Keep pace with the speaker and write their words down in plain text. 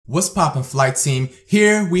What's poppin', flight team?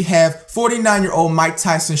 Here we have 49-year-old Mike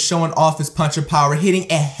Tyson showing off his punching power,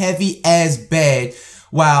 hitting a heavy ass bag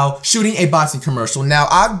while shooting a boxing commercial. Now,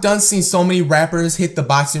 I've seen so many rappers hit the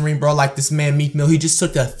boxing ring, bro, like this man Meek Mill. He just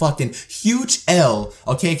took a fucking huge L,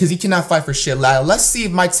 okay, because he cannot fight for shit. Let's see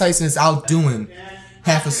if Mike Tyson is outdoing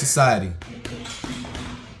half of society.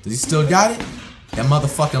 Does he still got it? That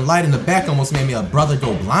motherfucking light in the back almost made me a brother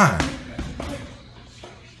go blind.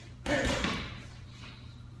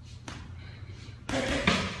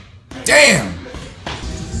 Damn!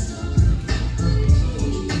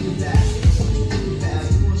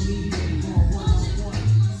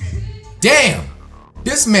 Damn!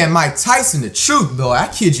 This man Mike Tyson, the truth, though, I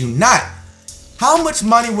kid you not. How much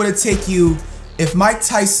money would it take you if Mike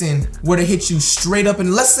Tyson were to hit you straight up,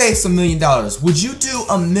 and let's say it's $1 million? Would you do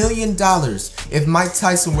 $1 million if Mike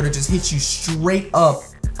Tyson were to just hit you straight up,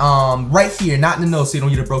 right here, not in the nose so you don't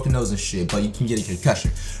get a broken nose and shit, but you can get a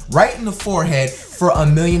concussion, right in the forehead for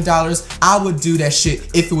 $1 million? I would do that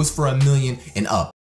shit if it was for $1 million and up.